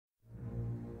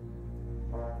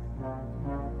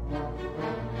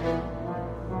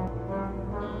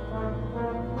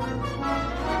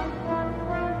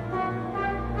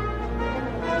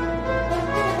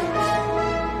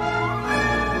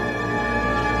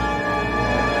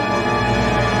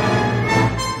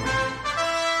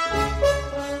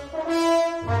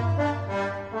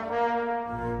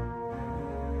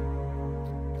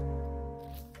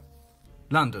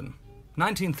London,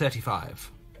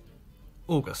 1935.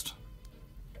 August.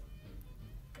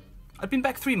 I'd been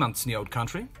back 3 months in the old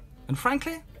country, and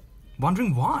frankly,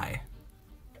 wondering why.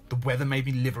 The weather made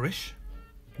me liverish,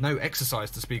 no exercise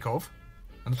to speak of,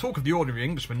 and the talk of the ordinary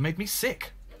Englishman made me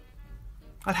sick.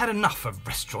 I'd had enough of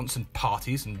restaurants and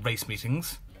parties and race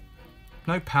meetings.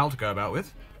 No pal to go about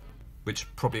with, which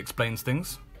probably explains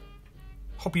things.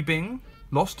 Hoppy Bing,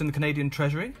 lost in the Canadian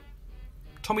Treasury.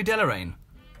 Tommy Deloraine,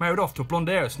 married off to a blonde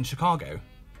heiress in Chicago.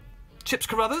 Chips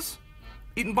Carruthers,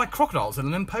 eaten by crocodiles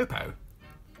in Limpopo.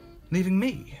 Leaving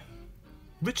me,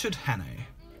 Richard Hannay,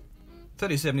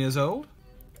 37 years old,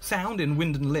 sound in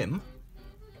wind and limb,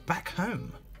 back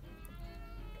home.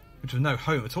 Which was no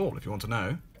home at all, if you want to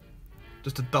know.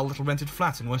 Just a dull little rented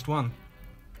flat in West 1.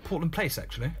 Portland Place,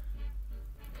 actually.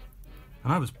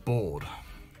 And I was bored.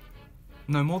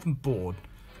 No, more than bored.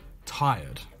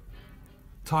 Tired.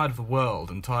 Tired of the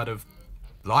world and tired of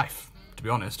life, to be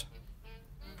honest.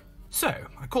 So,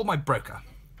 I called my broker.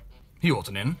 He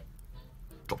ordered in.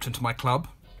 Dropped into my club.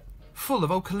 Full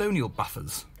of old colonial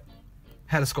buffers.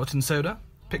 Had a scotch and soda.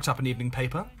 Picked up an evening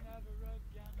paper.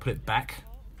 Put it back.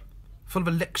 Full of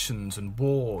elections and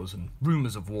wars and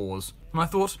rumours of wars. And I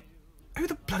thought, who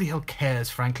the bloody hell cares,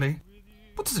 frankly?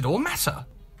 What does it all matter?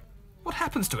 What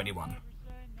happens to anyone?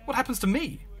 What happens to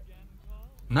me?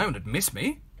 No one would miss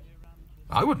me.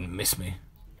 I wouldn't miss me.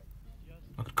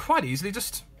 I could quite easily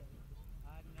just...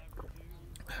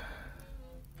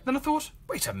 Then I thought,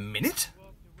 wait a minute.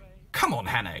 Come on,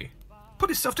 Hannay. Put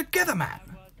yourself together, man.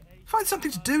 Find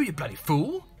something to do, you bloody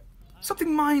fool.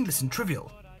 Something mindless and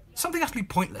trivial. Something utterly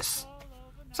pointless.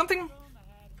 Something...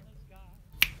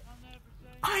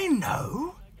 I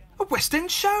know. A West End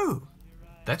show.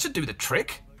 That should do the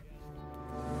trick.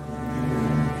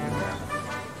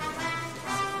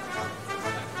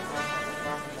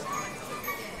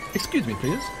 Excuse me,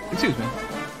 please. Excuse me.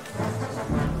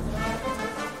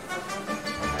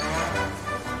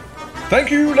 Thank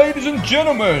you, ladies and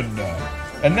gentlemen.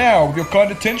 And now, with your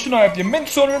kind attention, I have the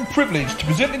immense honour and privilege to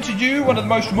present to you one of the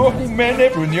most remarkable men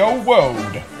ever in the old world,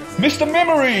 Mr.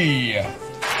 Memory.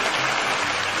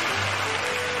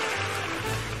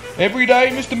 Every day,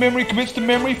 Mr. Memory commits to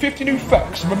memory 50 new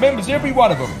facts and remembers every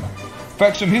one of them.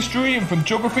 Facts from history and from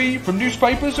geography, from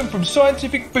newspapers and from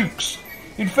scientific books.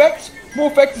 In fact, more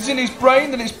factors in his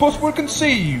brain than it's possible to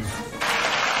conceive.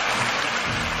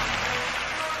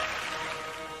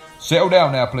 Settle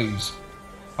down now, please.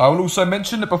 I will also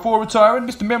mention that before retiring,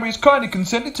 Mr. Memory has kindly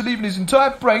consented to leaving his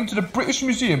entire brain to the British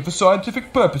Museum for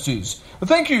scientific purposes.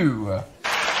 Thank you.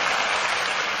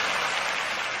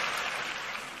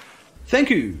 Thank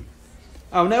you.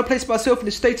 I will now place myself in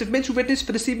a state of mental readiness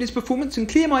for this evening's performance and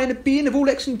clear my inner being of all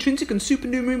extrinsic and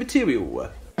supernumerary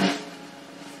material.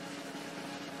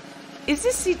 Is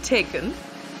this seat taken?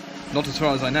 Not as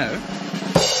far as I know.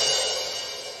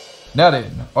 Now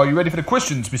then, are you ready for the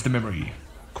questions, Mr. Memory?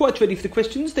 Quite ready for the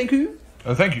questions, thank you.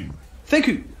 Thank you. Thank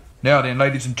you. Now then,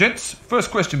 ladies and gents, first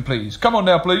question, please. Come on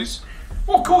now, please.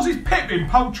 What causes pip in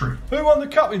poultry? Who won the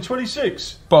cup in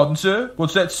 26? Pardon, sir?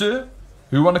 What's that, sir?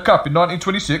 Who won the cup in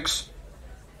 1926?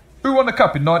 Who won the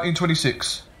cup in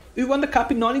 1926? Who won the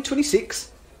cup in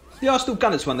 1926? The Arsenal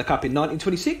Gunners won the cup in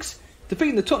 1926,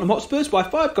 defeating the Tottenham Hotspurs by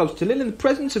 5-0 in the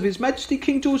presence of His Majesty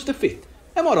King George V.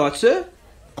 Am I right, sir?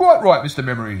 Quite right, Mr.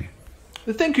 Memory.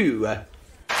 Thank you.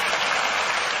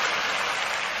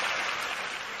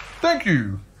 Thank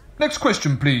you. Next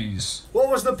question, please. What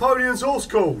was Napoleon's horse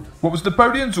called? What was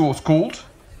Napoleon's horse called?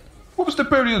 What was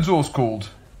Napoleon's horse called?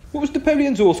 What was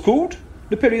Napoleon's horse called?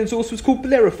 Napoleon's horse was called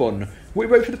Bellerophon, where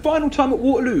he rode for the final time at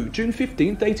Waterloo, June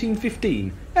 15th,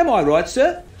 1815. Am I right,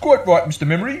 sir? Quite right, Mr.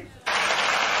 Memory.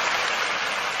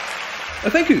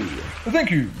 Thank you.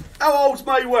 Thank you. How old's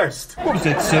Mae West? What was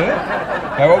that, sir?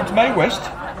 How old's Mae West?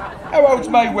 How old's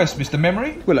Mae West, Mr.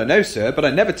 Memory? Well, I know, sir, but I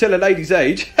never tell a lady's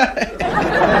age.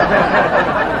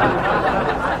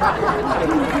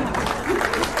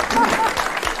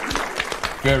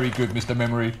 Very good, Mr.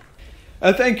 Memory.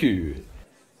 Thank you.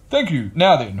 Thank you.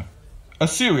 Now then, a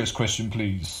serious question,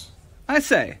 please. I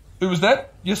say, Who was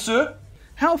that? Yes, sir?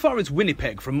 how far is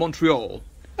Winnipeg from Montreal?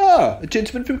 Ah, a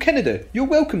gentleman from Canada. You're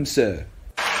welcome, sir.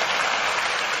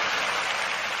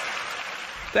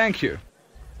 Thank you.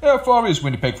 How far is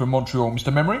Winnipeg from Montreal,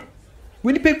 Mr. Memory?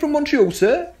 Winnipeg from Montreal,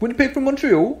 sir. Winnipeg from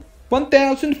Montreal.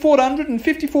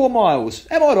 1,454 miles.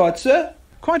 Am I right, sir?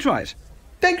 Quite right.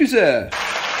 Thank you, sir.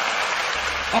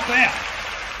 Up there.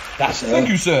 That's it. Thank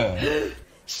you, sir.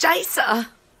 Scheiße! Are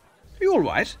you all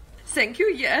right? Thank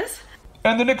you, yes.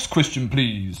 And the next question,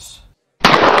 please. Did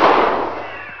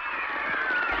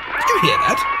you hear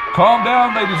that? Calm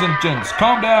down, ladies and gents.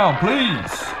 Calm down,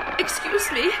 please.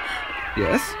 Excuse me.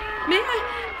 Yes? May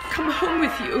I come home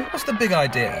with you? What's the big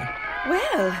idea?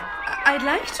 Well, I'd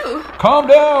like to. Calm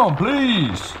down,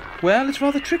 please. Well, it's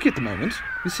rather tricky at the moment.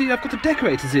 You see, I've got the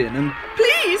decorators in and...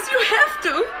 Please, you have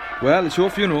to. Well, it's your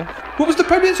funeral. What was the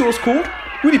Premier's horse called?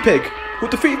 Winnipeg, who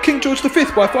defeated King George V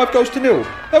by 5-0.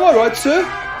 Am I right, sir?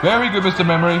 Very good, Mr.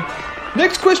 Memory.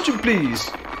 Next question, please.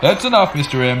 That's enough,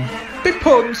 Mr. M. Beg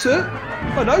pardon, sir.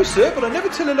 I know, sir, but I never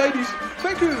tell the ladies.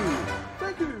 Thank you.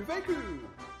 Thank you. Thank you.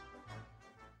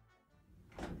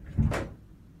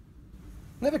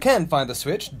 Never can find the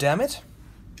switch, damn it.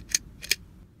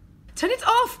 Turn it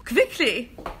off,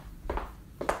 quickly.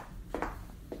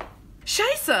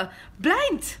 Scheiße,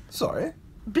 blind. Sorry?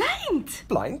 Blind.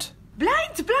 Blind?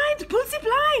 Blind, pull the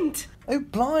blind. Oh,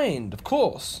 blind, of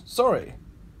course. Sorry.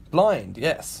 Blind,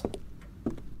 yes.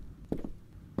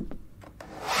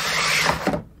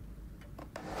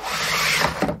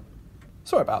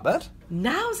 Sorry about that.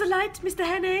 Now the light, Mr.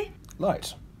 Hannay.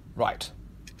 Light. Right.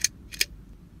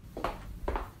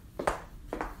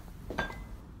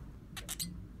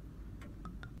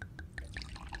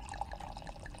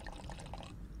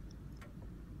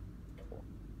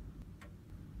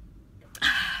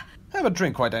 Have a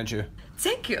drink, why don't you?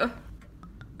 Thank you.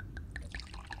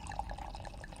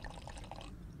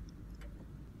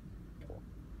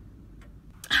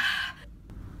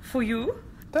 For you?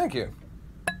 Thank you.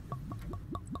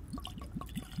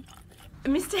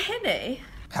 Mr. Hannay,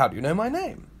 How do you know my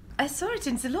name? I saw it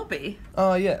in the lobby.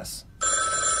 Ah, yes.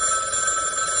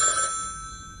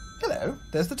 Hello,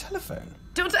 there's the telephone.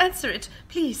 Don't answer it,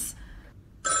 please.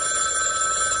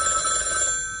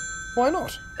 Why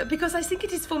not? Because I think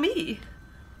it is for me.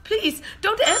 Please,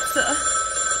 don't answer.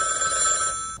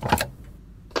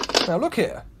 Now look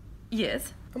here.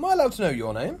 Yes? Am I allowed to know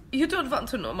your name? You don't want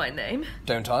to know my name.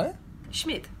 Don't I?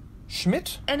 Schmidt.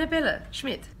 Schmidt? Annabella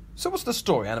Schmidt. So what's the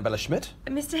story, Annabella Schmidt?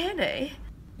 Mr. Hannay,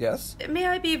 Yes? may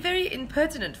I be very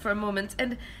impertinent for a moment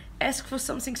and ask for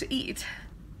something to eat?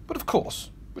 But of course.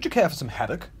 Would you care for some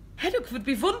haddock? Haddock would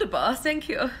be wunderbar, thank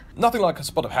you. Nothing like a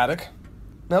spot of haddock.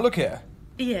 Now look here.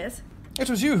 Yes? It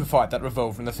was you who fired that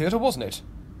revolver in the theatre, wasn't it?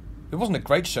 It wasn't a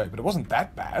great show, but it wasn't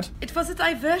that bad. It was a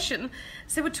diversion.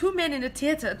 There were two men in a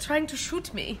theatre trying to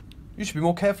shoot me. You should be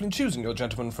more careful in choosing your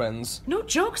gentlemen friends. No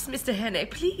jokes, Mr. Hannay,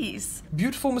 please.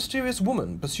 Beautiful, mysterious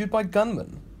woman pursued by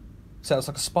gunmen. Sounds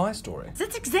like a spy story.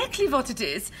 That's exactly what it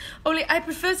is. Only I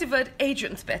prefer the word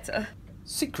agent better.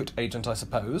 Secret agent, I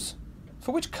suppose.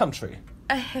 For which country?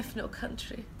 I have no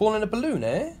country. Born in a balloon,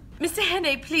 eh? Mr.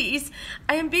 Hannay, please.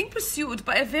 I am being pursued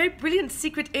by a very brilliant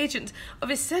secret agent of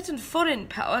a certain foreign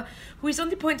power who is on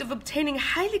the point of obtaining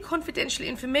highly confidential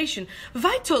information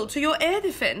vital to your air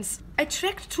defense. I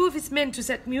tracked two of his men to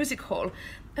that music hall.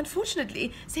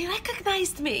 Unfortunately, they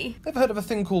recognized me. Ever heard of a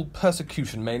thing called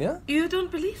persecution mania? You don't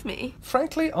believe me?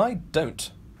 Frankly, I don't.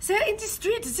 They're in the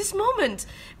street this moment,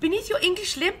 beneath your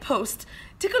English lamppost.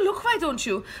 Take a look, why don't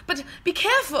you? But be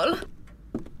careful.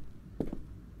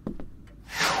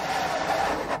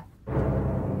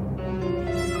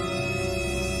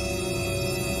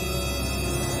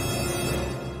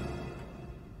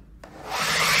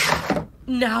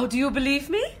 Now do you believe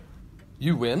me?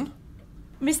 You win.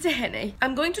 Mr. Hannay,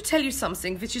 I'm going to tell you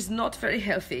something which is not very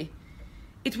healthy.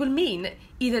 It will mean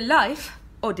either life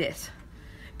or death.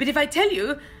 But if I tell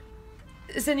you,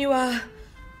 then you are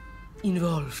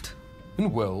involved.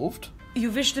 Involved? You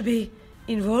wish to be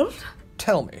involved?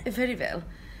 Tell me. Very well.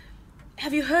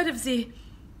 Have you heard of the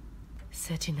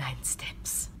 39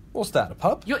 steps? What's that, a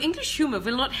pub? Your English humour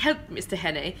will not help, Mr.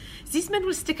 Hannay. These men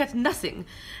will stick at nothing,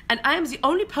 and I am the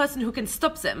only person who can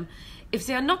stop them. If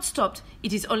they are not stopped,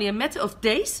 it is only a matter of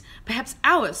days, perhaps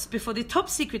hours, before the top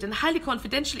secret and highly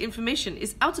confidential information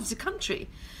is out of the country.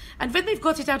 And when they've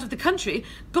got it out of the country,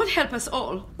 God help us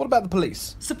all. What about the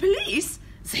police? The police?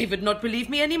 They would not believe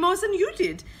me any more than you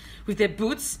did. With their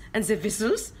boots and their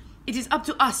whistles. It is up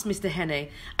to us, Mr. Hannay.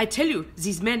 I tell you,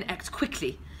 these men act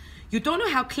quickly. You don't know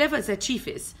how clever their chief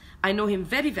is. I know him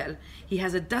very well. He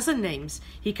has a dozen names.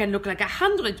 He can look like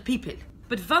 100 people.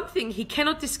 But one thing he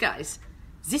cannot disguise.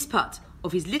 This part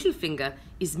of his little finger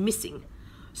is missing.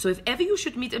 So if ever you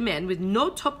should meet a man with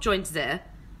no top joints there,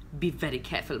 be very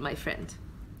careful, my friend.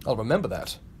 I'll remember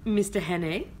that. Mr.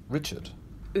 Hannay? Richard.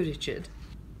 Richard.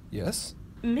 Yes?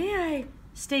 May I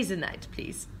stay the night,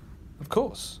 please? Of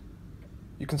course.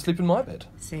 You can sleep in my bed.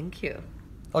 Thank you.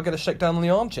 I'll get a shakedown on the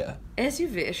armchair. As you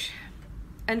wish.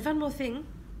 And one more thing.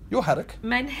 Your haddock?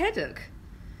 Mein haddock.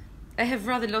 I have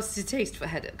rather lost the taste for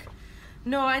haddock.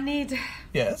 No, I need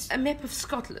Yes? a map of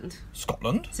Scotland.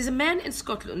 Scotland? There's a man in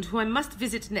Scotland who I must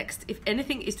visit next if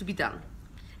anything is to be done.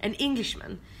 An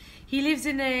Englishman. He lives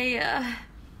in a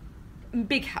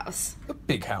big house. A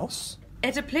big house?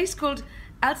 At a place called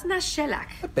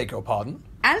Altna-Shellach. I beg your pardon?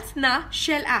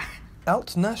 Altna-Shellach.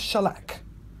 Altna-Shellach.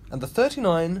 And the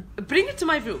 39... Bring it to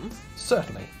my room.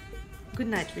 Certainly. Good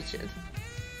night, Richard.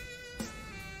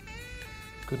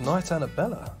 Good night,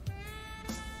 Annabella.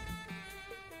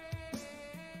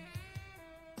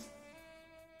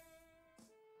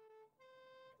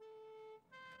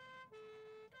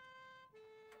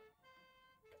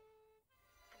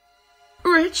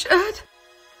 Richard?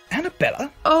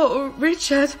 Annabella? Oh,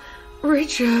 Richard.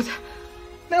 Richard.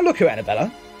 Now look here, Annabella.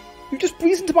 You just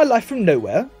breezed into my life from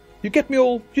nowhere. You get me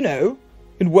all,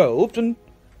 involved and,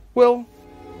 well,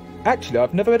 actually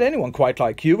I've never had anyone quite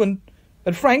like you and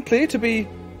frankly, to be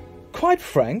quite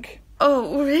frank...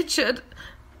 Oh, Richard.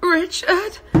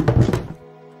 Richard.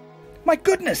 My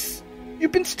goodness!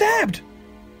 You've been stabbed!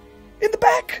 In the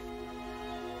back!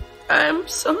 I'm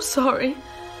so sorry.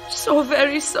 So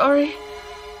very sorry.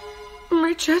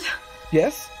 Richard?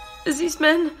 Yes? These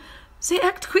men, they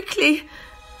act quickly.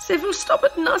 They will stop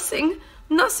at nothing.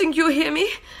 Nothing, you hear me?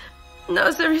 Now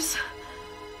there is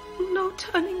no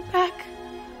turning back.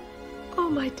 Oh,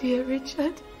 my dear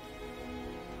Richard.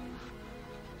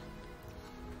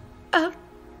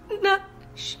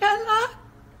 Shellach.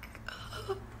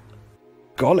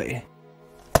 Golly.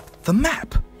 The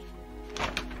map!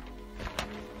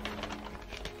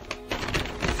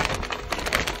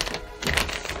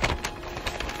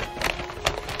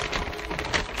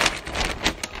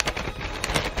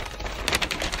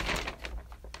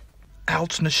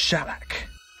 Altna-Shellach.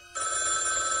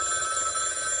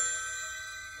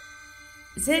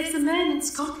 There's a man in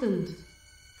Scotland.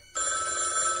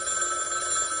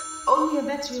 Only a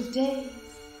matter of days.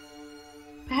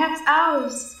 Perhaps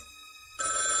hours.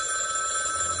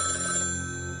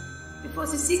 Before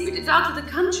the secret is out of the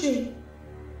country.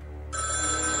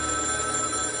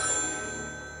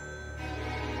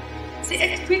 They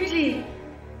act quickly.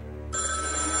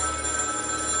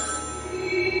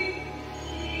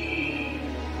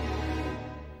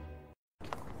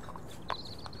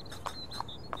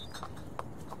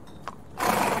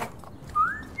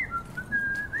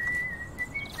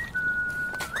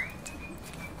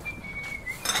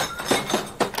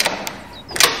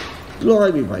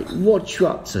 Blimey, mate, what you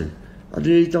up to? I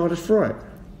nearly died of fright.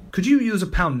 Could you use a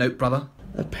pound note, brother?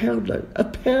 A pound note? A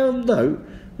pound note?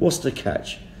 What's the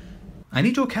catch? I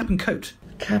need your cap and coat.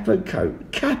 Cap and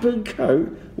coat? Cap and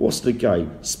coat? What's the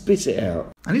game? Spit it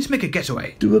out. I need to make a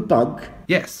getaway. Do a bunk?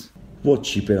 Yes.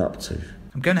 What you been up to?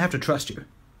 I'm going to have to trust you.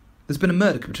 There's been a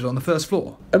murder committed on the first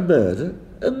floor. A murder?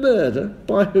 A murder?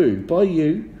 By who? By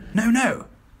you? No.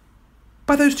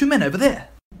 By those two men over there.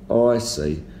 Oh, I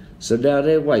see. So now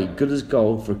they're waiting good as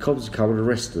gold for a cop to come and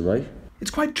arrest them, eh?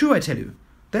 It's quite true, I tell you.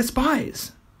 They're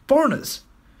spies. Foreigners.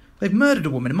 They've murdered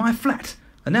a woman in my flat,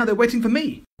 and now they're waiting for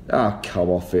me. Ah, come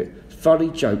off it.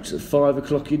 Funny jokes at 5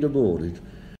 o'clock in the morning.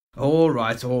 All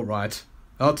right.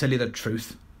 I'll tell you the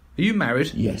truth. Are you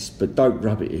married? Yes, but don't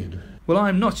rub it in. Well,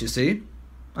 I'm not, you see.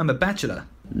 I'm a bachelor.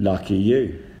 Lucky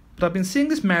you. But I've been seeing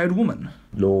this married woman.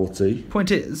 Naughty.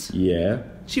 Point is... Yeah?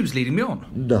 She was leading me on.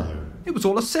 No. It was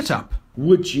all a set-up.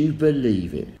 Would you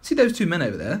believe it? See those two men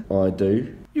over there? I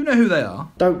do. You know who they are?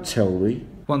 Don't tell me.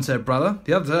 One's her brother,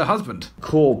 the other's her husband.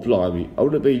 Core blimey, I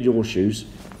want to be in your shoes.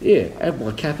 Here, have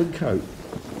my cap and coat.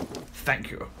 Thank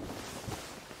you.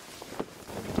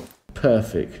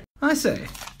 Perfect. I say,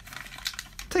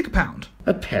 take a pound.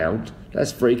 A pound?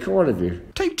 That's very kind of you.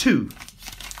 Take 2.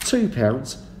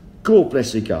 £2? God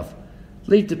bless you, Gov.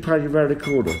 Leave the penny round the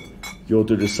corner. You'll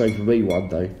do the same for me one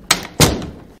day.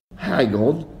 Hang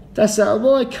on. That's out of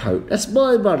my coat. That's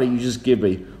my money you just give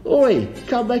me. Oi,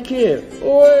 come back here.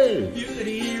 Oi! You could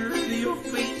hear the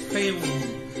offbeat film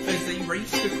as they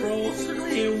raced across the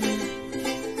ground.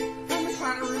 And the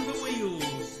clatter of the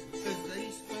wheels as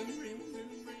they spun round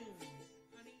and round.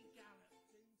 And he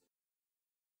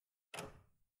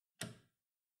galloped.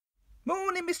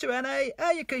 Morning, Mr. Hannay.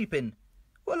 How you keeping?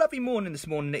 What a lovely morning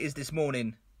it is this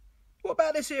morning. What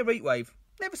about this here heat wave?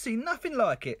 Never seen nothing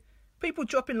like it. People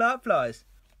dropping like flies.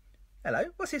 Hello,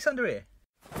 what's this under here?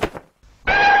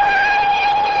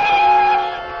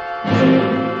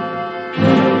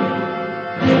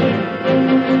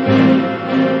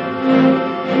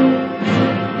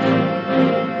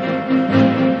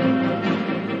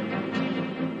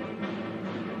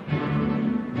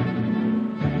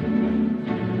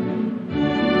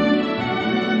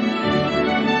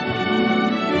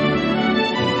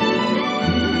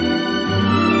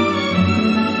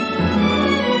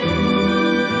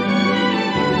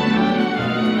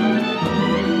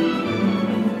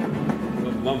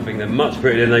 They're much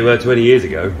prettier than they were 20 years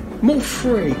ago. More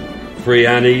free. Free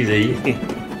and easy.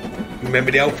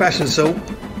 Remember the old-fashioned sort?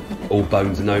 All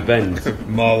bones and no bends.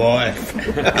 My wife.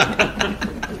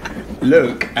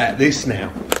 Look at this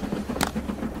now.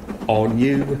 Our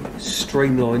new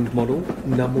streamlined model,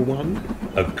 number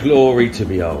 1. A glory to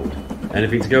behold.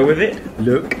 Anything to go with it?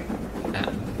 Look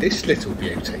at this little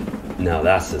beauty. Now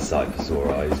that's a sight for sore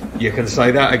eyes. You can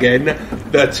say that again.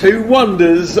 The 2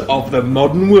 wonders of the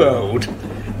modern world.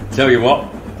 Tell you what,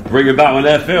 bring them back when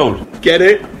they're filled. Get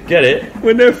it? Get it?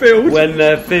 When they're filled? When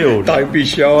they're filled. Don't be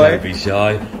shy. Don't be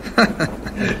shy.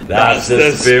 That's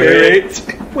the spirit.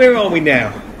 Where are we now?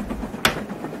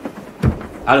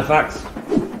 Halifax,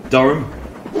 Durham,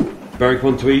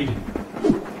 Berwick-on-Tweed.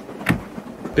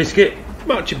 Biscuit?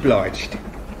 Much obliged.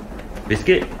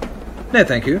 Biscuit? No,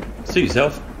 thank you. Suit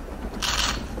yourself.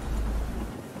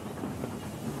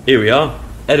 Here we are,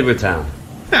 Edinburgh town.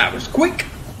 That was quick.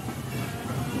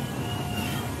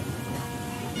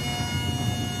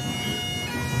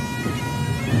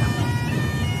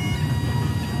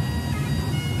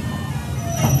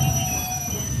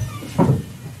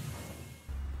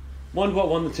 Wonder what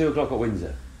won the 2 o'clock at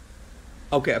Windsor?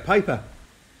 I'll get a paper.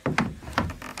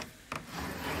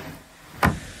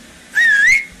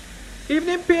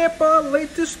 Evening paper,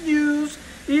 latest news.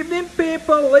 Evening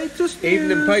paper, latest news.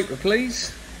 Evening paper,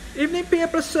 please. Evening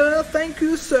paper, sir. Thank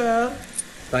you, sir.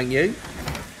 Thank you.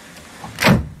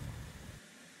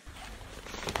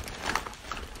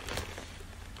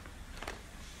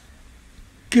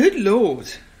 Good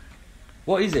Lord.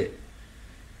 What is it?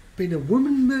 Been a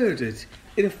woman murdered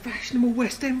in a fashionable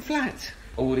West End flat.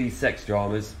 All these sex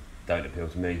dramas don't appeal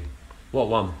to me. What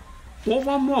one? What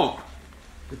one what?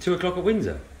 The 2 o'clock at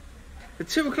Windsor. The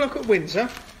 2 o'clock at Windsor.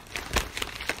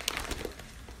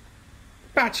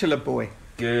 Bachelor boy.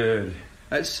 Good.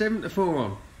 At 7 to 4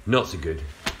 on. Not so good.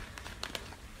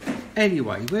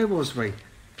 Anyway, where was we?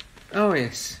 Oh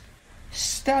yes.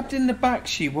 Stabbed in the back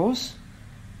she was.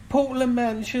 Portland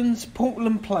Mansions,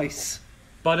 Portland Place.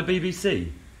 By the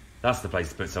BBC? That's the place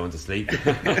to put someone to sleep.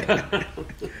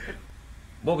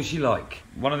 What was she like?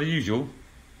 One of the usual?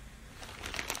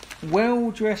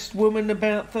 Well-dressed woman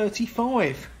about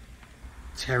 35.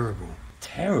 Terrible.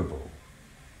 Terrible?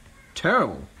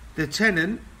 Terrible. The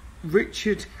tenant,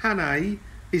 Richard Hannay,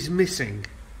 is missing.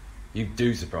 You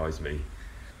do surprise me.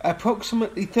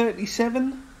 Approximately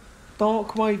 37,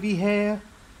 dark wavy hair,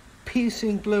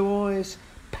 piercing blue eyes,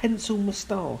 pencil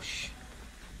moustache.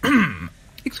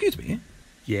 Excuse me.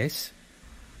 Yes?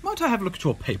 Might I have a look at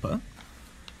your paper?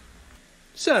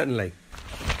 Certainly.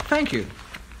 Thank you.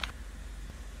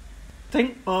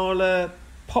 Think I'll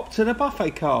pop to the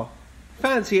buffet car.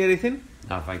 Fancy anything?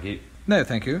 No, thank you. No,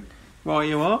 thank you. Right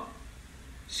you are.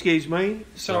 Excuse me.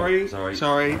 Sorry. Sorry.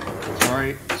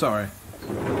 Sorry.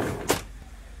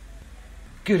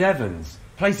 Good heavens.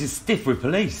 Place is stiff with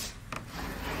police.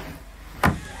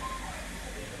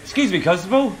 Excuse me,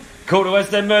 Constable. Caught a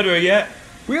West End murderer yet?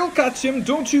 We'll catch him,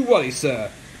 don't you worry, sir.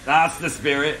 That's the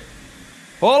spirit.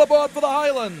 All aboard for the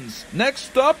Highlands. Next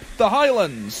stop, the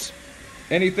Highlands.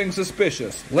 Anything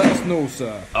suspicious, let us know,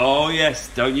 sir. Oh, yes.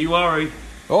 Don't you worry.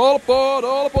 All aboard,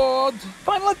 all aboard.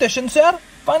 Final edition, sir.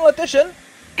 Final edition.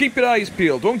 Keep your eyes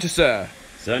peeled, won't you, sir?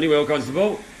 Certainly will,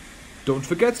 Constable. Don't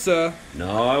forget, sir. No,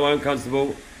 I won't,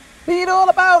 Constable. Read all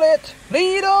about it.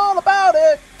 Read all about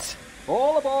it.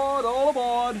 All aboard, all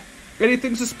aboard.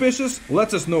 Anything suspicious,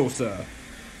 let us know, sir.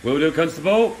 Will do,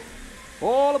 Constable.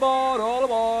 All aboard, all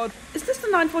aboard. Is this the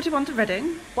 9:41 to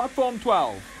Reading? Platform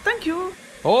 12. Thank you.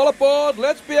 All aboard,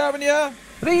 let's be having ya.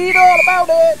 Read all about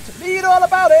it. Read all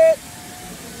about it.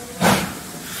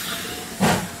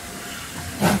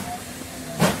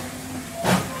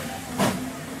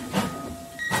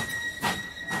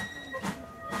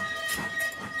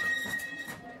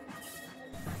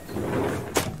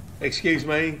 Excuse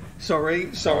me.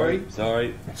 Sorry. Sorry.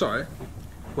 Sorry.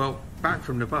 Well, back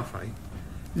from the buffet.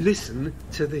 Listen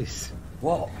to this.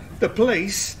 What? The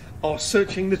police are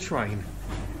searching the train.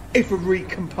 Every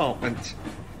compartment.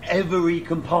 Every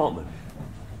compartment.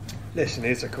 Listen,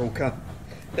 here's a corker.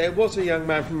 There was a young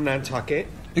man from Nantucket.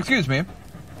 Excuse me.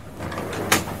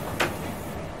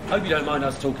 Hope you don't mind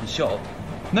us talking shop.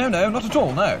 No, not at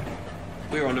all, no.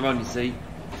 We're on the run, you see.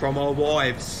 From our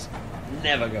wives.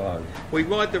 Never go home. We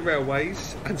ride the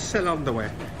railways and sell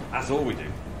underwear. That's all we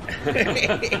do.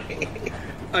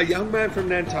 A young man from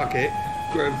Nantucket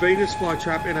grew a Venus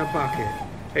flytrap in a bucket.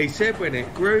 He said when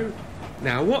it grew,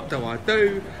 now what do I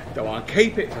do? Do I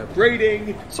keep it for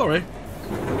breeding? Sorry.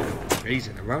 He's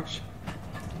in a rush.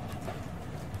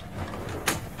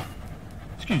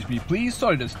 Excuse me, please.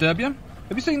 Sorry to disturb you.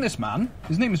 Have you seen this man?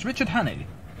 His name is Richard Hannay.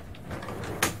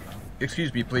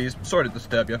 Excuse me, please. Sorry to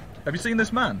disturb you. Have you seen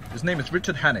this man? His name is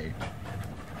Richard Hannay.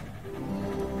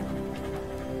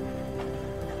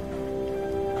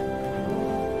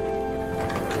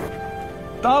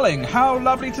 Darling, how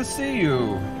lovely to see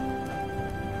you.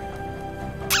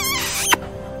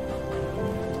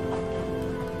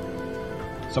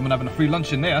 Someone having a free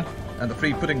lunch in there. And the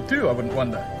free pudding too, I wouldn't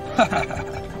wonder.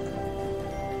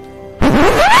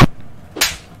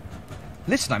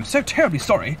 Listen, I'm so terribly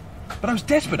sorry, but I was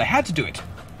desperate, I had to do it.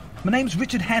 My name's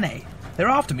Richard Hannay. They're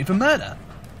after me for murder.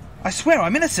 I swear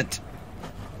I'm innocent.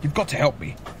 You've got to help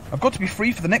me. I've got to be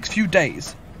free for the next few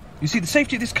days. You see, the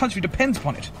safety of this country depends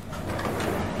upon it.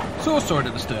 So sorry to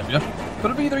disturb you, but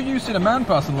have either of you seen a man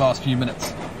pass in the last few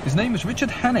minutes? His name is Richard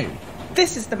Hannay.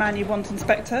 This is the man you want,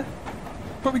 Inspector.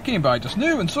 But we came by just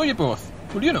now and saw you both.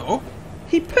 Well, you know.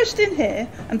 He pushed in here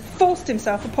and forced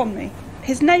himself upon me.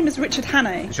 His name is Richard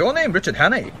Hannay. Is your name Richard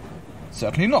Hannay?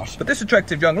 Certainly not. But this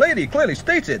attractive young lady clearly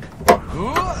stated.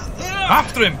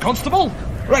 After him, Constable!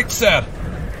 Right, sir.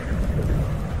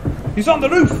 He's on the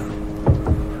roof.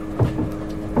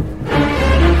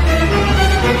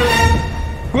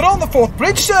 We're on the 4th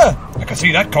bridge, sir. I can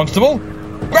see that, Constable.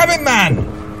 Grab him, man.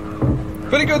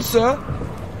 Very good, sir.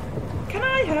 Can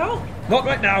I help? Not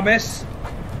right now, miss.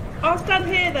 I'll stand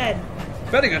here then.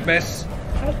 Very good, miss.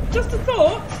 Just a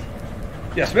thought.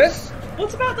 Yes, miss?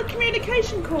 What about the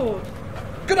communication cord?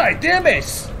 Good idea,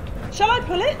 miss. Shall I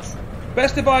pull it?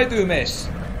 Best if I do, miss.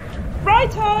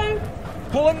 Righto.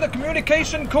 Pulling the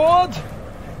communication cord.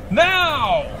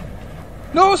 Now!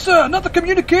 No, sir, not the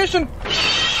communication...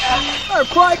 Oh,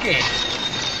 crikey!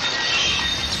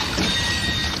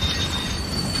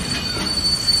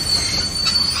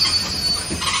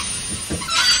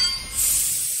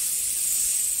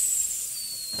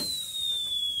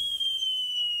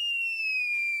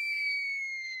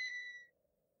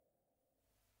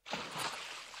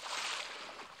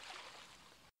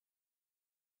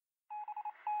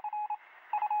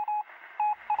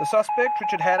 The suspect,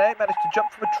 Richard Hannay, managed to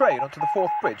jump from a train onto the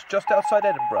 4th bridge just outside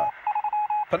Edinburgh.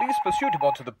 Police pursued him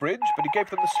onto the bridge, but he gave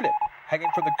them the slip, hanging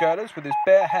from the girders with his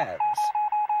bare hands.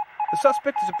 The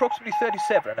suspect is approximately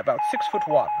 37 and about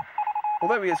 6'1".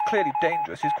 Although he is clearly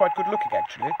dangerous, he's quite good looking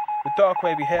actually, with dark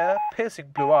wavy hair, piercing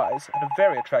blue eyes, and a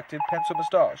very attractive pencil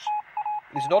moustache.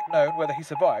 It is not known whether he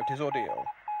survived his ordeal.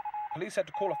 Police had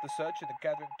to call off the search in the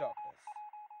gathering darkness.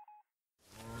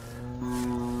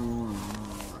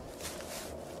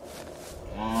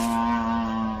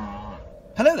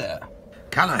 Hello there.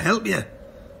 Can I help you?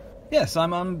 Yes,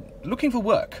 I'm looking for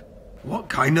work. What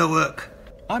kind of work?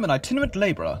 I'm an itinerant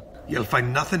labourer. You'll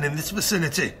find nothing in this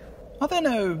vicinity. Are there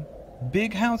no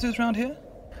big houses round here?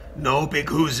 No big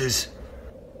houses.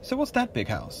 So what's that big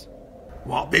house?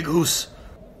 What big house?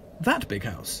 That big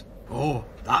house. Oh,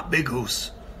 that big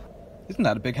house. Isn't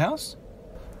that a big house?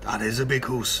 That is a big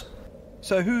house.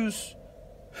 So whose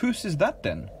is that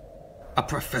then? A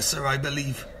professor, I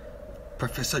believe.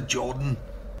 Professor Jordan.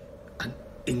 An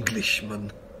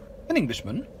Englishman. An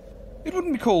Englishman? It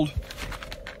wouldn't be called...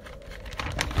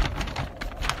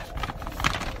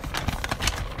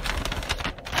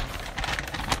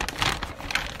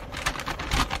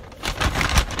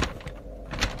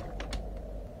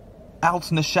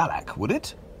 Alt-Nashalak, would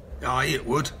it? Aye, it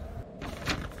would.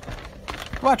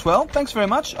 Right, well, thanks very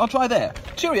much. I'll try there.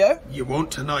 Cheerio. You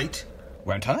won't tonight.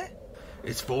 Won't I?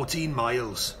 It's 14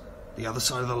 miles. The other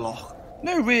side of the loch.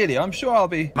 No, really, I'm sure I'll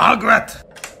be... Margaret!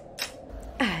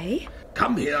 Aye?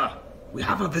 Come here. We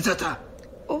have a visitor.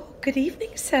 Oh, good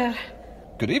evening, sir.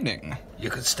 Good evening. You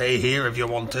could stay here if you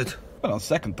wanted. Well, on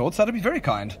second thoughts, that'd be very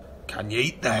kind. Can you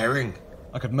eat the herring?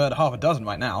 I could murder half a dozen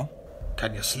right now.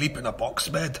 Can you sleep in a box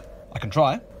bed? I can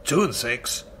try. 2 and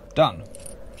 6. Done.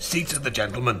 See to the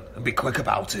gentleman and be quick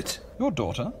about it. Your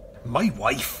daughter? My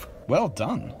wife. Well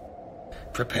done.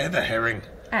 Prepare the herring.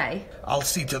 Aye. I'll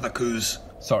see to the coos.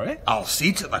 Sorry? I'll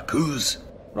see to the coos.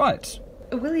 Right.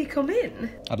 Will you come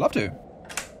in? I'd love to.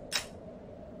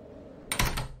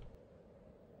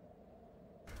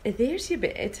 There's your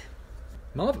bed.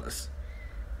 Marvellous.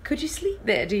 Could you sleep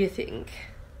there, do you think?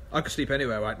 I could sleep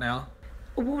anywhere right now.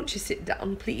 Won't you sit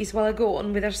down, please, while I go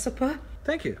on with our supper?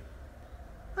 Thank you.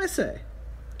 I say,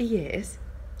 Yes.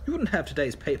 you wouldn't have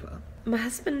today's paper. My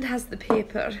husband has the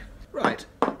paper. Right.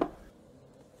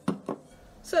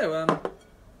 So,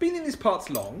 been in these parts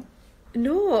long?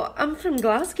 No, I'm from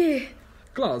Glasgow.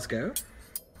 Glasgow?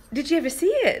 Did you ever see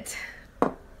it?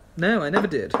 No, I never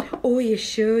did. Oh, you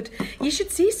should. You should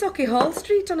see Sauchiehall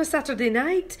Street on a Saturday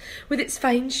night, with its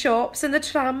fine shops and the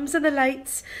trams and the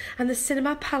lights and the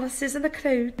cinema palaces and the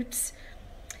crowds.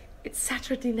 It's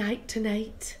Saturday night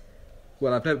tonight.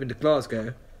 Well, I've never been to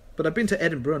Glasgow, but I've been to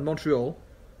Edinburgh and Montreal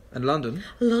and London.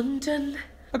 London?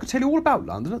 I could tell you all about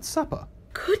London at supper.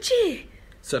 Could you?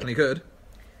 Certainly could.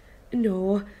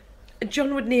 No,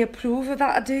 John would nae approve of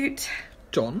that, I doubt.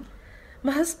 John?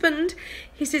 My husband,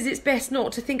 he says it's best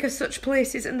not to think of such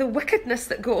places and the wickedness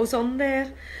that goes on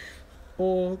there.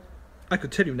 Or I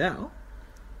could tell you now.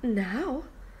 Now?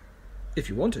 If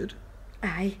you wanted.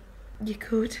 Aye, you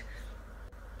could.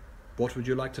 What would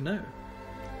you like to know?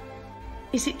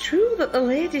 Is it true that the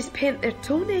ladies paint their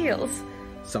toenails?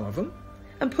 Some of them.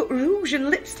 And put rouge and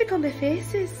lipstick on their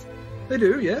faces? They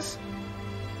do, yes.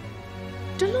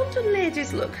 Do London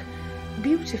ladies look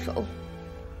beautiful?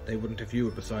 They wouldn't if you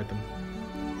were beside them.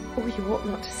 Oh, you ought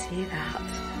not to say that.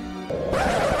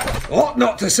 Ought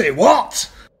not to say what?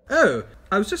 Oh,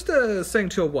 I was just saying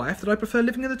to your wife that I prefer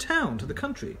living in the town to the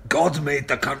country. God made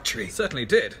the country. Certainly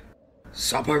did.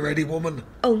 Supper ready, woman?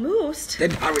 Almost.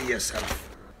 Then hurry yourself.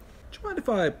 Do you mind if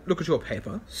I look at your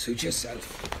paper? Suit yourself.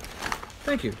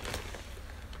 Thank you.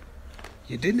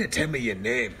 You didn't tell me your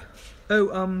name.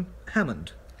 Oh,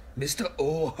 Hammond. Mr.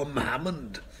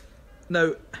 Hammond.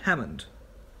 No, Hammond.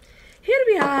 Here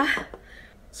we are.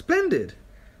 Splendid.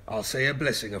 I'll say a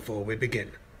blessing afore we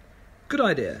begin. Good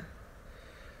idea.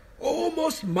 O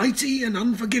most mighty and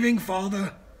unforgiving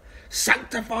Father,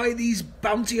 sanctify these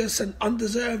bounteous and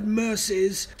undeserved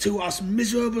mercies to us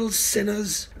miserable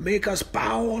sinners. Make us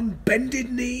bow on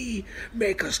bended knee.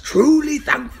 Make us truly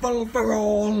thankful for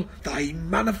all thy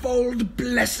manifold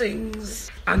blessings,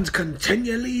 and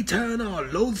continually turn our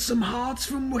loathsome hearts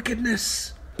from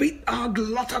wickedness. Beat our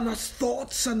gluttonous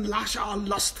thoughts and lash our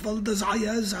lustful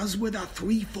desires as with a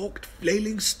three-forked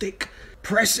flailing stick,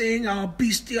 pressing our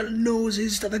bestial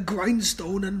noses to the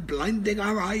grindstone and blinding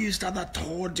our eyes to the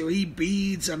tawdry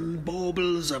beads and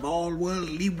baubles of all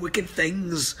worldly wicked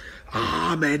things.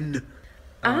 Amen.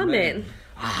 Amen.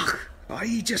 Ah,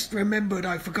 I just remembered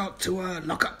I forgot to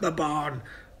lock up the barn.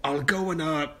 I'll go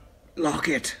and lock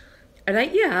it.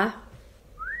 Right, yeah.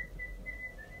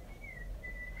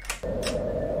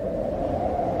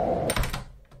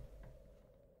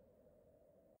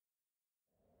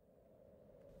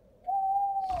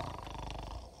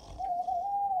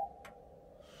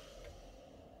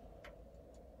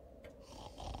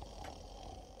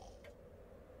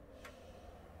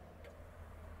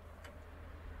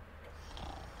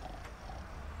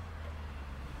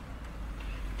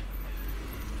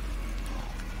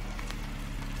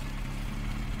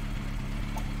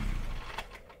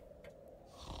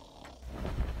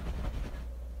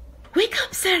 Wake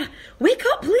up, sir! Wake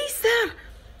up, please, sir!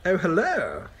 Oh,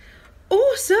 hello.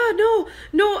 Oh, sir,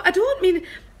 no, I don't mean...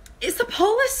 It's the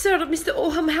police, sir, Mr.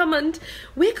 Hammond.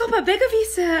 Wake up, I beg of you,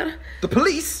 sir. The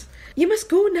police? You must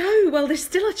go now while there's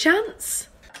still a chance.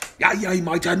 I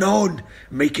might have known,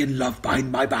 making love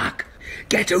behind my back.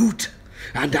 Get out,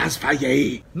 and as for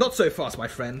ye... Not so fast, my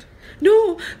friend.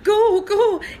 No,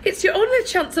 go. It's your only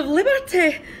chance of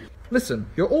liberty. Listen,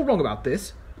 you're all wrong about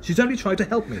this. She's only tried to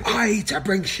help me. Aye, to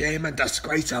bring shame and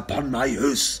disgrace upon my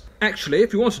house. Actually,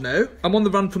 if you want to know, I'm on the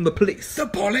run from the police. The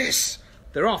police?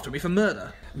 They're after me for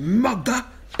murder. Murder?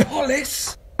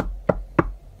 Police?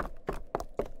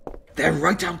 They're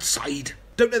right outside.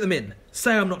 Don't let them in.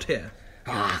 Say I'm not here.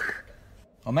 Ah.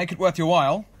 I'll make it worth your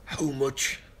while. How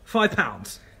much?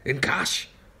 £5. In cash?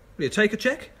 Will you take a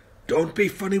cheque? Don't be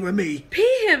funny with me.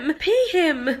 Pay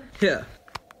him. Here.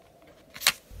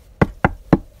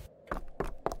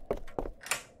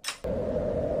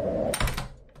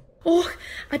 Oh,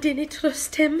 I didn't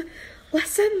trust him.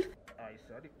 Listen. Aye,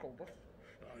 sir, he called us.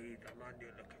 Aye, the man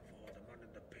you're looking for, the man in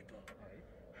the paper. Aye.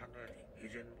 Henry,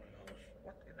 he's in my house.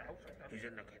 What, in the house? He's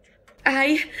in the kitchen.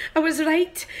 Aye, I was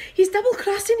right. He's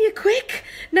double-crossing you quick.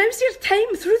 Now's your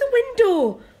time, through the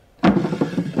window.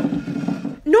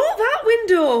 Not that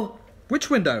window. Which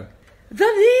window? The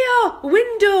rear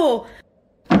window.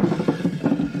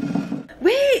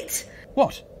 Wait.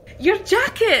 What? Your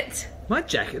jacket. My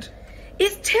jacket?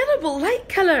 It's terrible,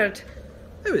 light-coloured.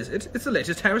 Who is it? It's the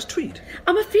latest Harris tweed.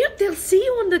 I'm afraid they'll see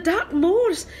you on the dark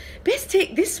moors. Best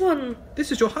take this one.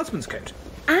 This is your husband's coat.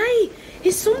 Aye,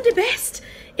 his Sunday best.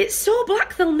 It's so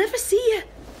black they'll never see you.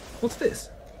 What's this?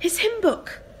 His hymn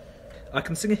book. I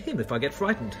can sing a hymn if I get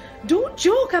frightened. Don't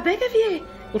joke, I beg of you.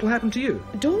 What'll happen to you?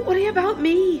 Don't worry about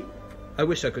me. I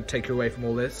wish I could take you away from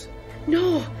all this.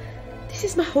 No, this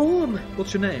is my home.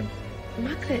 What's your name?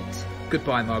 Margaret.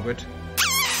 Goodbye, Margaret.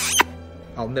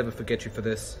 I'll never forget you for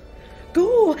this.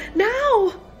 Go,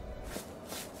 now!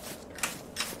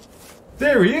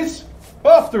 There he is!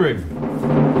 After him!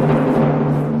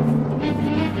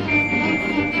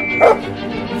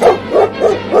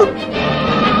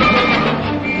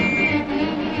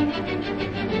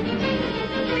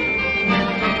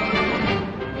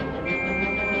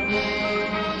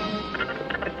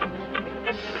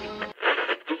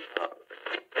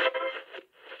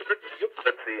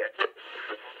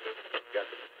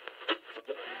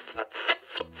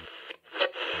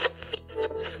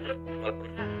 We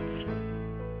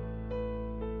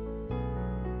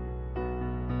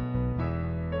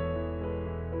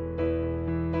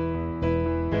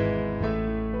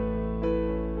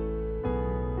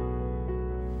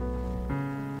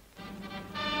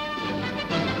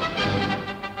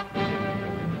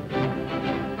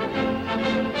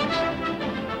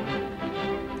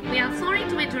are sorry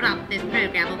to interrupt this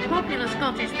programme of popular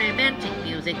Scottish romantic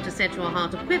music to set your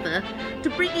heart aquiver to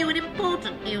bring you an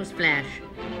important news flash.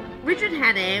 Richard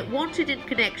Hannay, wanted in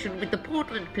connection with the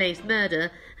Portland Place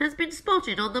murder, has been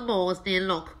spotted on the moors near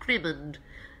Loch Crimond.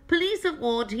 Police have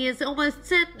warned he is almost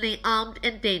certainly armed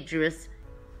and dangerous.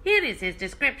 Here is his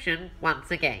description once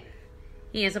again.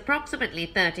 He is approximately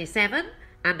 37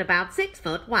 and about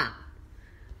 6'1",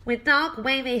 with dark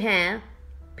wavy hair,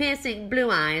 piercing blue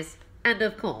eyes, and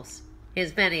of course,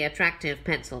 his very attractive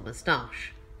pencil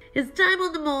moustache. His time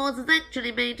on the moors has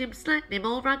actually made him slightly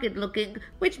more rugged looking,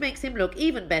 which makes him look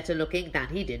even better looking than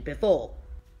he did before.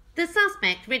 The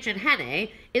suspect, Richard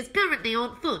Hannay, is currently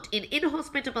on foot in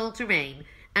inhospitable terrain,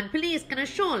 and police can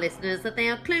assure listeners that they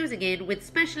are closing in with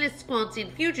specialist squads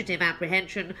in fugitive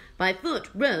apprehension by foot,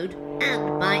 road,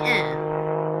 and by air.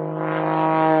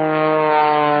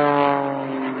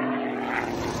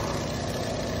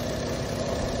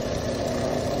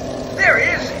 There he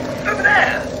is! Over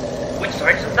there! Which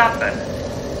direction's that then?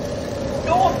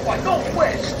 North by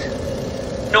northwest.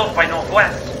 North by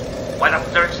northwest? Why, that's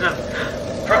the direction of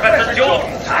Professor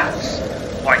Jordan's house.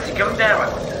 Why is he going there, I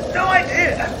wonder? No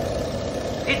idea.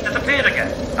 He's disappeared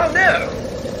again. Oh no!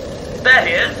 There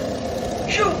he is.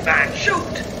 Shoot, man,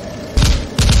 shoot!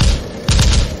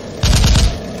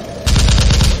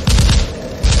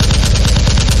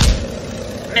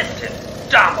 Missed him.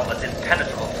 Damn all this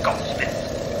impenetrable Scottish mist.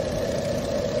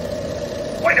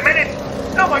 Wait a minute!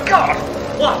 Oh my god!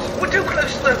 What? We're too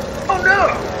close to the... Oh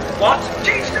no! What?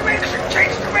 Change direction!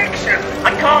 Change direction!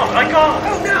 I can't!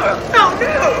 Oh no! Oh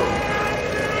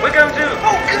no! We're going to...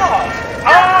 Oh god!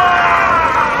 Ah!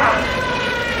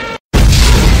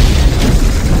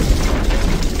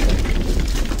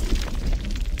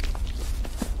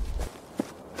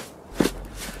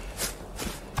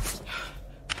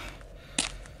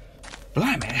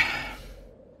 Blimey.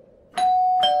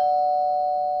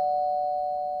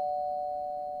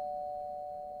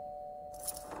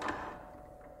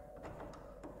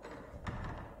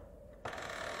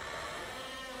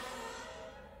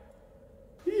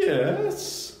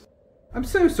 Yes? I'm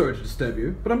so sorry to disturb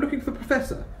you, but I'm looking for the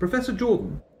Professor. Professor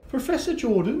Jordan. Professor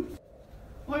Jordan?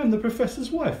 I am the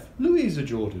Professor's wife, Louisa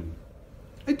Jordan.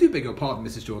 I do beg your pardon,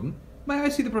 Mrs. Jordan. May I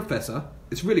see the Professor?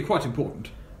 It's really quite important.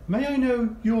 May I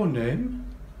know your name?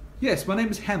 Yes, my name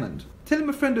is Hammond. Tell him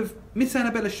a friend of Miss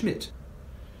Annabella Schmidt.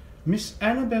 Miss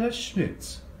Annabella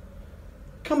Schmidt.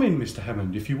 Come in, Mr.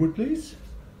 Hammond, if you would, please.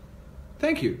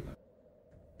 Thank you.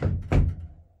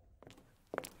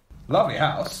 Lovely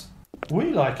house.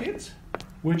 We like it.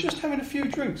 We're just having a few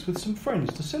drinks with some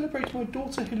friends to celebrate my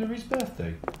daughter Hilary's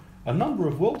birthday. A number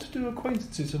of well-to-do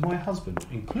acquaintances of my husband,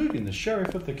 including the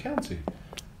sheriff of the county.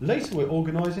 Later we're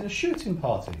organising a shooting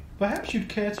party. Perhaps you'd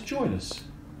care to join us.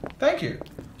 Thank you.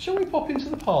 Shall we pop into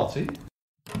the party?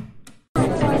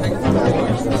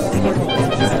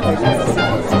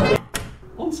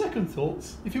 On second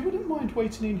thoughts, if you wouldn't mind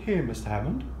waiting in here, Mr.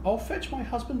 Hammond, I'll fetch my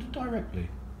husband directly.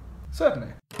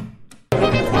 Certainly.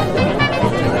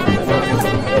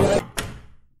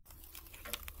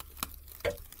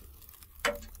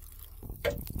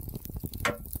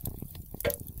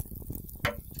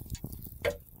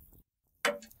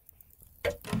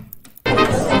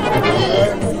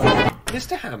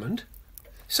 Mr. Hammond,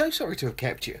 so sorry to have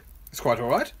kept you. It's quite all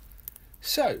right.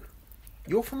 So,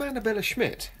 you're from Annabella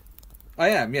Schmidt? I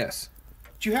am, yes.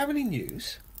 Do you have any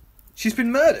news? She's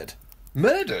been murdered.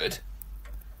 Murdered?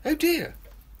 Oh dear.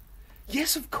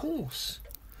 Yes, of course.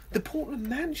 The Portland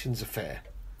Mansions affair.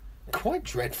 Quite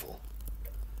dreadful.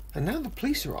 And now the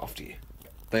police are after you.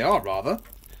 They are, rather.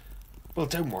 Well,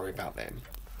 don't worry about them.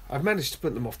 I've managed to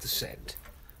put them off the scent.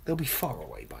 They'll be far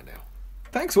away by now.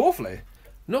 Thanks awfully.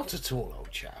 Not at all,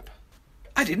 old chap.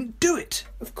 I didn't do it.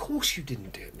 Of course you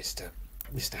didn't do it, Mr.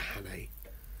 Hannay.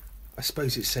 I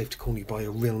suppose it's safe to call you by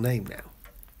your real name now.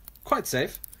 Quite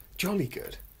safe. Jolly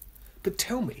good. But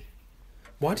tell me,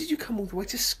 why did you come all the way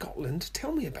to Scotland to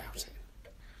tell me about it?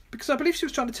 Because I believe she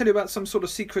was trying to tell you about some sort of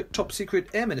secret, top secret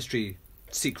air ministry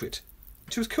secret.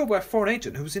 She was killed by a foreign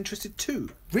agent who was interested too.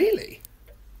 Really?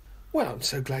 Well, I'm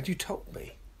so glad you told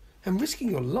me. And risking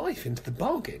your life into the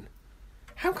bargain.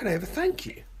 How can I ever thank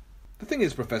you? The thing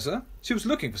is, Professor, she was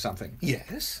looking for something.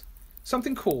 Yes?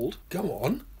 Something called... Go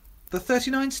on. The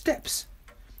 39 Steps.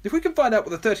 If we can find out what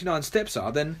the 39 Steps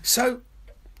are, then... So,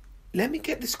 let me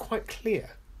get this quite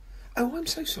clear. Oh, I'm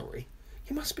so sorry.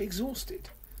 You must be exhausted.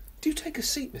 Do take a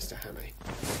seat, Mr. Hannay.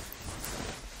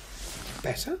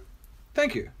 Better?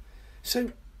 Thank you.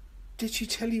 So, did she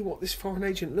tell you what this foreign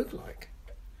agent looked like?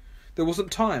 There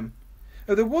wasn't time.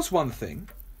 Oh, there was one thing.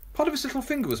 Part of his little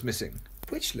finger was missing.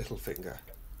 Which little finger?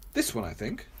 This one, I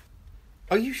think.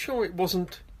 Are you sure it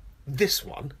wasn't this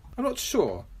one? I'm not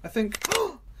sure. I think...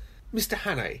 Mr.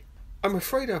 Hannay, I'm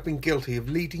afraid I've been guilty of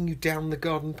leading you down the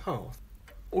garden path.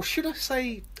 Or should I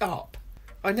say up?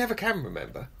 I never can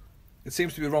remember. It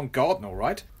seems to be the wrong garden, all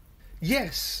right.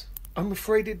 Yes, I'm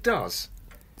afraid it does.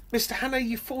 Mr. Hannay,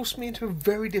 you forced me into a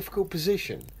very difficult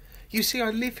position. You see, I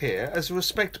live here as a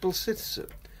respectable citizen.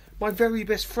 My very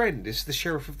best friend is the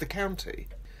sheriff of the county.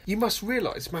 You must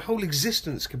realise my whole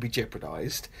existence could be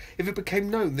jeopardised if it became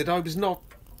known that I was not,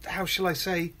 how shall I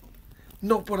say,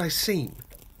 not what I seem.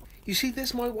 You see,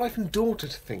 there's my wife and daughter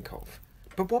to think of.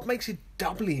 But what makes it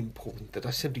doubly important that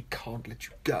I simply can't let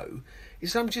you go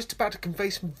is I'm just about to convey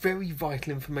some very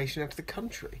vital information out of the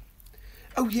country.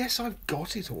 Oh yes, I've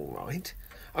got it all right.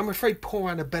 I'm afraid poor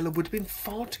Annabella would have been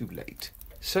far too late.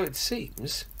 So it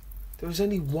seems there is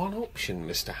only one option,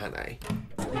 Mr. Hannay.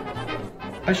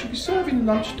 I shall be serving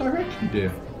lunch directly,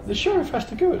 dear. The sheriff has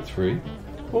to go at 3.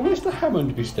 Will Mr.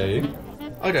 Hammond be staying?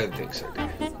 I don't think so,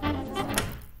 dear.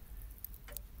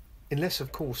 Unless,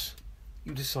 of course,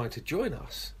 you decide to join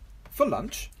us. For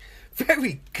lunch?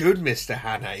 Very good, Mr.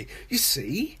 Hannay. You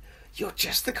see, you're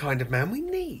just the kind of man we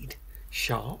need.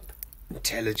 Sharp,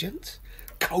 intelligent,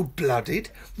 cold-blooded,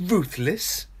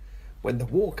 ruthless. When the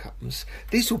war comes,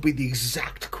 these will be the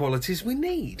exact qualities we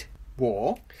need.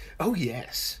 War? Oh,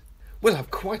 yes. We'll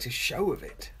have quite a show of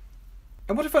it.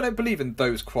 And what if I don't believe in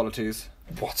those qualities?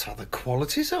 What other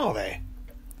qualities are there?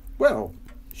 Well,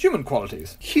 human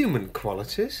qualities. Human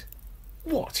qualities?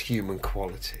 What human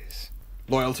qualities?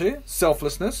 Loyalty,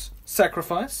 selflessness,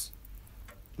 sacrifice,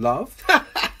 love.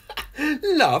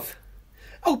 Love?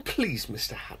 Oh, please,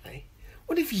 Mr. Hannay.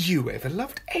 When have you ever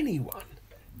loved anyone?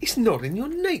 It's not in your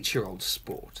nature, old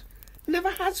sport.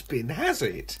 Never has been, has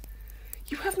it?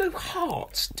 You have no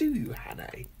heart, do you,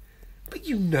 Hannay? But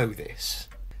you know this.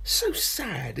 So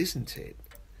sad, isn't it?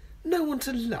 No one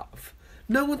to love,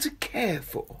 no one to care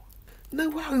for,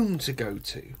 no home to go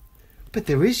to. But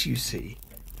there is, you see,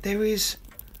 there is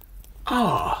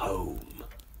our home.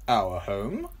 Our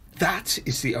home? That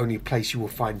is the only place you will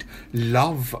find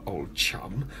love, old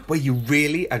chum, where you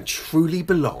really and truly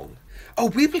belong. Oh,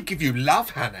 we will give you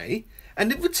love, Hannay,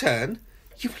 and in return,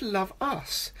 you will love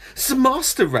us. It's the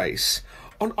master race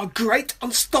on our great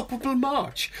unstoppable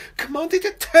march, commanded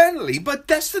eternally by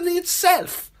destiny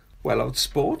itself. Well, old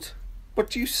sport, what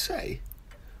do you say?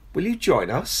 Will you join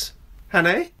us,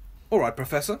 Hannay? All right,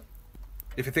 Professor.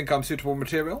 If you think I'm suitable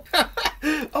material.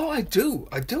 Oh, I do,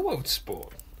 old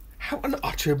sport. How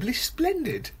unutterably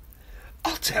splendid.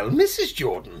 I'll tell Mrs.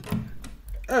 Jordan.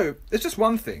 Oh, there's just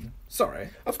one thing. Sorry.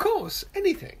 Of course,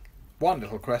 anything. One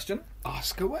little question.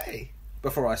 Ask away.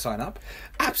 Before I sign up.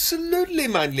 Absolutely,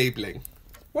 mein Liebling.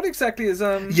 What exactly is,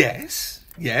 Yes.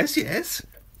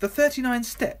 The 39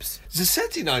 steps. The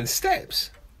 39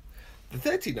 steps? The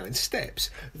 39 steps,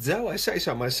 though I say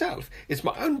so myself, is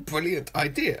my own brilliant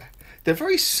idea. The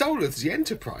very soul of the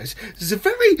enterprise is a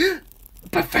very...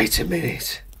 But wait a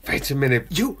minute.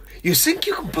 You think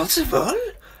you can possible?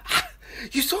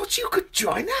 You thought you could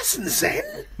join us and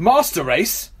then? Master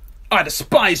race? I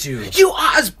despise you. You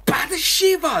are as bad as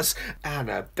she was.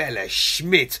 Annabella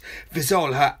Schmidt, with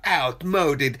all her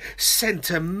outmoded,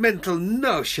 sentimental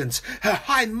notions, her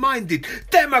high-minded,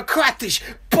 democratic,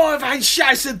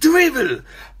 Boywein-Scheisse drivel.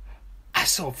 I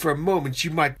thought for a moment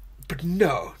you might... But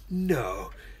no.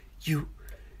 You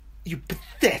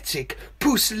pathetic,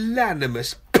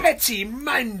 pusillanimous,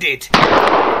 petty-minded...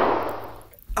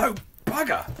 Oh,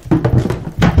 bugger.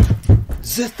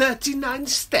 The 39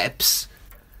 steps?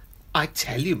 I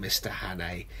tell you, Mr.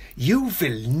 Hannay, you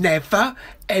will never,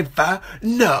 ever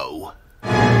know.